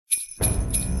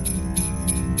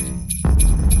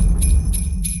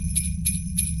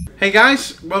Hey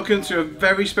guys, welcome to a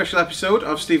very special episode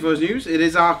of Steamforged News. It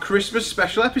is our Christmas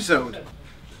special episode.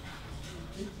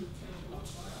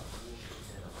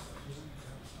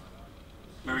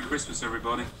 Merry Christmas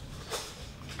everybody.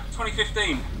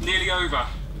 2015, nearly over.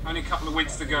 Only a couple of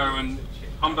weeks to go, and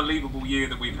unbelievable year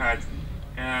that we've had.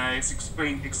 It's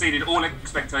exceeded all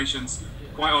expectations.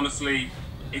 Quite honestly,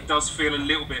 it does feel a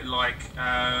little bit like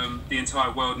the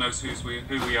entire world knows who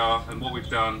we are and what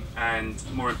we've done, and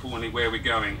more importantly where we're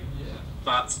going.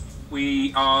 But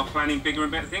we are planning bigger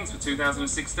and better things for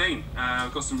 2016. We've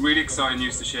got some really exciting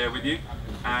news to share with you,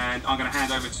 and I'm going to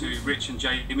hand over to Rich and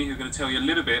Jamie, who are going to tell you a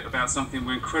little bit about something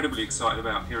we're incredibly excited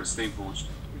about here at Steamforged.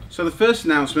 So the first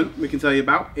announcement we can tell you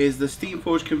about is the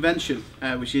Steamforged convention,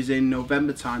 which is in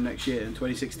November time next year in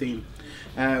 2016.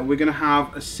 We're going to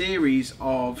have a series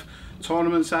of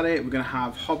tournaments at it. We're going to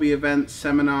have hobby events,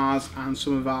 seminars, and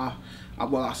some of our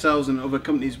ourselves and other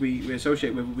companies we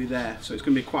associate with will be there. So it's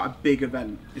going to be quite a big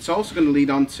event. It's also going to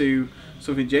lead on to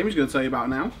something Jamie's going to tell you about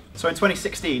now. So in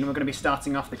 2016 we're going to be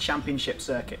starting off the championship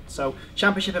circuit. So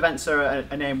championship events are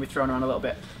a name we've thrown around a little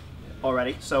bit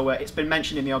already, so it's been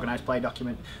mentioned in the organised play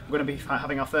document. We're going to be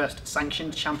having our first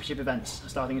sanctioned championship events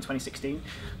starting in 2016.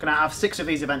 We're going to have 6 of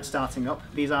these events starting up.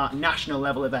 These are national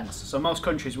level events, so most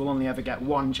countries will only ever get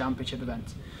one championship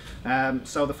event.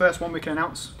 So the first one we can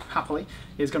announce happily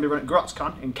is going to be run at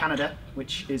GrotzCon in Canada,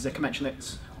 which is a convention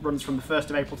that runs from the 1st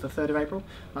of April to the 3rd of April.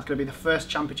 That's going to be the first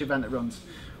championship event that runs.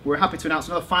 We're happy to announce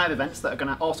another 5 events that are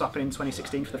going to also happen in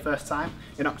 2016 for the first time.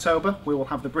 In October we will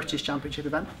have the British Championship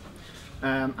event.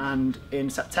 And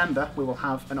in September we will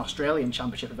have an Australian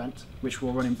Championship event, which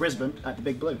will run in Brisbane at the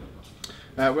Big Blue.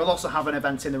 We'll also have an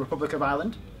event in the Republic of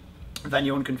Ireland,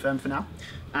 venue unconfirmed for now,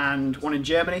 and one in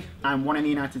Germany and one in the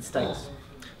United States.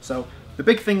 So the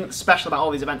big thing that's special about all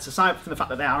these events, aside from the fact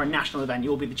that they are a national event,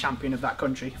 you'll be the champion of that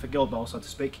country for Guild Ball, so to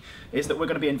speak, is that we're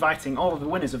going to be inviting all of the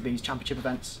winners of these championship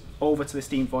events over to the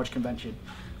Steamforged convention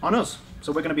on us.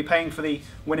 So we're going to be paying for the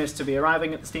winners to be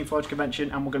arriving at the Steamforged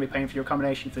convention, and we're going to be paying for your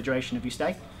accommodation for the duration of your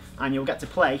stay, and you'll get to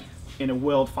play in a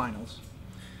world finals.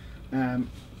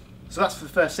 So that's for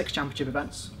the first 6 championship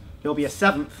events. There'll be a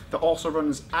 7th that also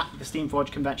runs at the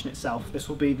Steamforged convention itself. This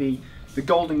will be the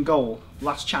golden goal,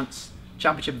 last chance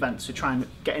championship events to try and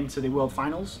get into the world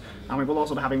finals, and we will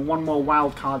also be having one more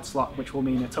wild card slot, which will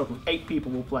mean a total of 8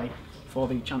 people will play for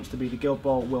the chance to be the Guild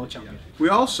Ball World Champion.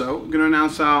 We're also going to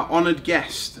announce our honoured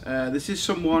guest. This is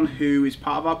someone who is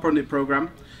part of our Pundit programme,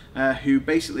 who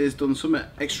basically has done something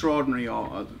extraordinary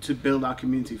to build our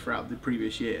community throughout the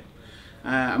previous year.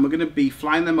 And we're going to be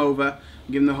flying them over,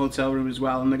 giving them a hotel room as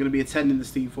well, and they're going to be attending the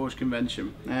Steamforged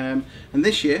convention. And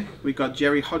this year we've got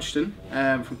Jerry Hodgson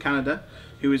from Canada,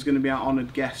 who is going to be our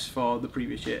honoured guest for the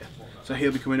previous year. So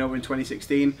he'll be coming over in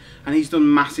 2016, and he's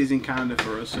done masses in Canada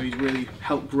for us, so he's really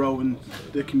helped grow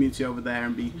the community over there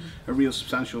and be a real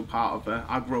substantial part of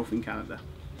our growth in Canada.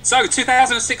 So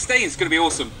 2016 is going to be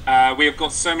awesome. We have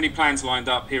got so many plans lined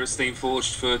up here at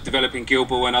Steamforged for developing Guild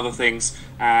Ball and other things.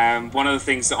 One of the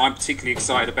things that I'm particularly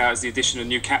excited about is the addition of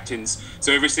new captains.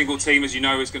 So every single team, as you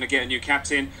know, is going to get a new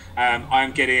captain.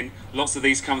 I'm getting lots of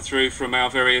these come through from our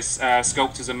various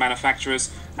sculptors and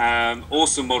manufacturers.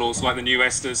 Awesome models like the new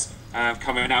Esters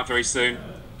coming out very soon.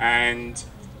 And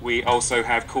we also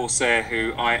have Corsair,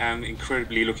 who I am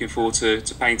incredibly looking forward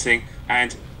to painting.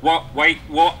 And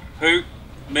who?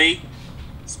 Me?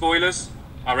 Spoilers?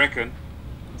 I reckon.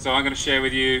 So I'm going to share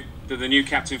with you that the new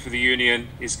captain for the Union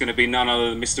is going to be none other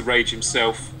than Mr. Rage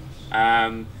himself.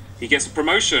 He gets a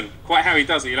promotion. Quite how he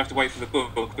does it, you'll have to wait for the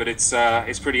book, but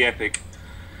it's pretty epic.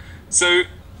 So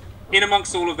in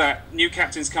amongst all of that, new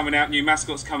captains coming out, new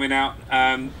mascots coming out,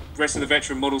 rest of the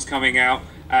veteran models coming out.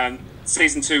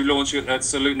 Season 2 launch at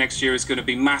Salute next year is going to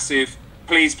be massive.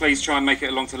 Please try and make it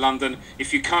along to London.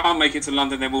 If you can't make it to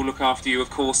London, then we'll look after you, of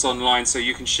course, online, so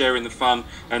you can share in the fun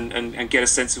and get a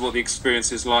sense of what the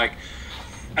experience is like.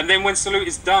 And then when Salute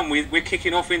is done, we're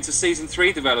kicking off into Season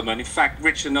 3 development. In fact,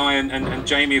 Rich and I and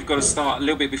Jamie have got to start a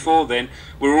little bit before then.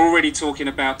 We're already talking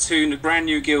about 2 brand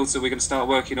new guilds that we're going to start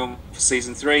working on for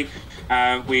Season 3.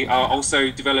 We are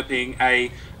also developing a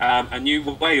new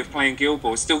way of playing Guild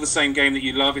Ball. It's still the same game that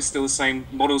you love, it's still the same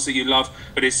models that you love,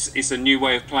 but it's a new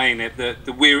way of playing it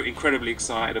that we're incredibly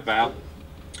excited about.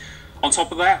 On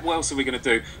top of that, what else are we going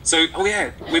to do? So, oh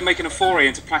yeah, we're making a foray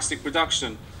into plastic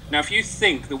production. Now, if you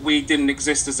think that we didn't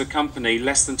exist as a company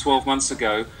less than 12 months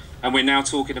ago, and we're now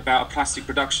talking about a plastic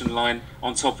production line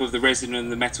on top of the resin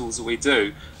and the metals that we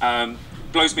do,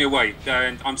 blows me away.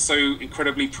 And I'm so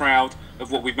incredibly proud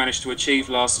of what we've managed to achieve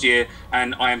last year,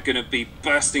 and I am going to be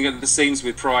bursting at the seams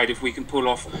with pride if we can pull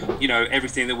off, you know,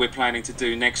 everything that we're planning to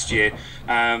do next year.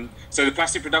 So the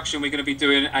plastic production, we're going to be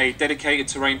doing a dedicated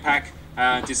terrain pack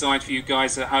designed for you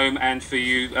guys at home and for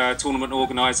you tournament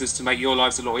organisers to make your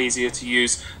lives a lot easier to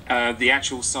use the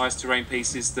actual size terrain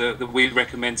pieces that we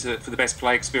recommend for the best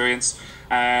play experience.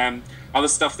 Other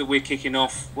stuff that we're kicking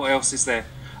off, what else is there?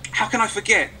 How can I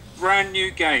forget? Brand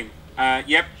new game.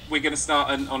 Yep, we're going to start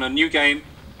on a new game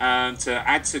to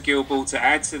add to Guild Ball, to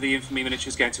add to the Infamy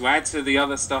Miniatures game, to add to the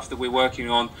other stuff that we're working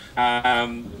on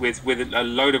with a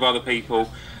load of other people.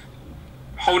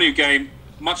 Whole new game.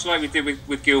 Much like we did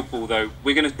with Guild Ball, though,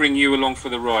 we're going to bring you along for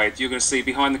the ride. You're going to see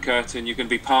behind the curtain, you're going to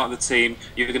be part of the team,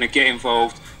 you're going to get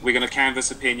involved, we're going to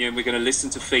canvass opinion, we're going to listen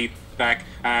to feedback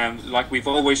like we've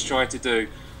always tried to do.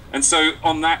 And so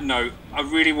on that note, I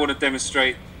really want to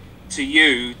demonstrate to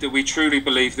you that we truly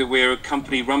believe that we're a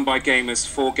company run by gamers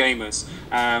for gamers.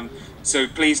 So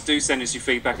please do send us your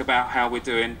feedback about how we're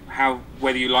doing,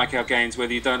 whether you like our games,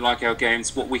 whether you don't like our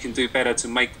games, what we can do better to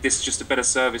make this just a better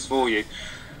service for you.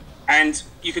 And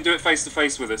you can do it face to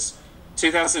face with us.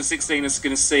 2016 is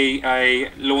going to see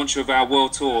a launch of our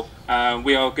world tour.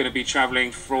 We are going to be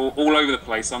traveling all over the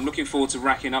place. I'm looking forward to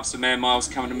racking up some air miles,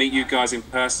 coming to meet you guys in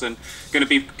person. Going to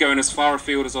be going as far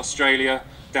afield as Australia,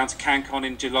 down to Cancun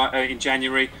in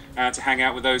January to hang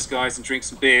out with those guys and drink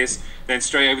some beers. Then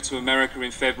straight over to America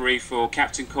in February for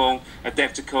Captain Con,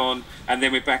 Adepticon, and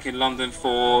then we're back in London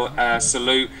for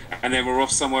Salute, and then we're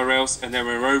off somewhere else, and then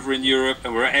we're over in Europe,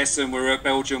 and we're at Essen, we're at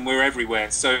Belgium, we're everywhere.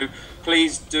 So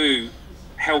please do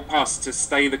help us to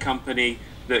stay the company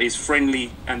that is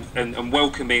friendly and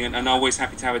welcoming and always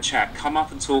happy to have a chat. Come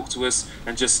up and talk to us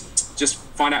and just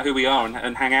find out who we are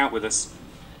and hang out with us.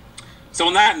 So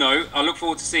on that note, I look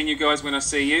forward to seeing you guys when I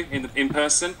see you in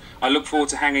person. I look forward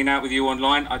to hanging out with you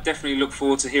online. I definitely look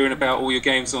forward to hearing about all your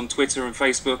games on Twitter and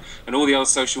Facebook and all the other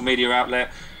social media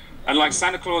outlet. And like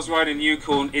Santa Claus riding a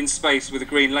unicorn in space with a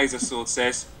green laser sword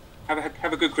says,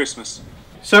 have a good Christmas.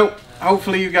 So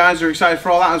hopefully you guys are excited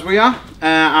for all that as we are,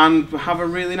 and have a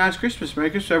really nice Christmas. Merry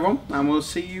Christmas everyone, and we'll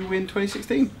see you in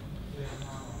 2016.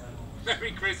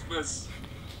 Merry Christmas.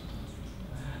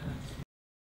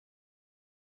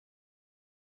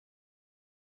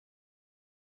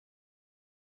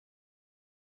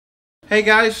 Hey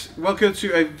guys, welcome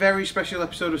to a very special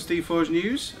episode of Steamforged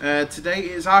News. Today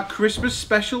is our Christmas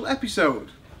special episode.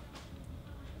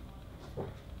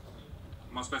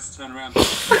 Am I supposed to turn around?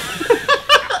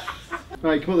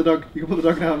 Right, you can put the dog. You can put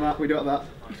the dog down, Matt. We don't have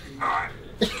that. Alright.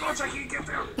 Come on, Jackie, get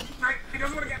down. No, he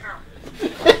doesn't want to get down.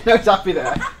 No, it's happy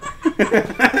there.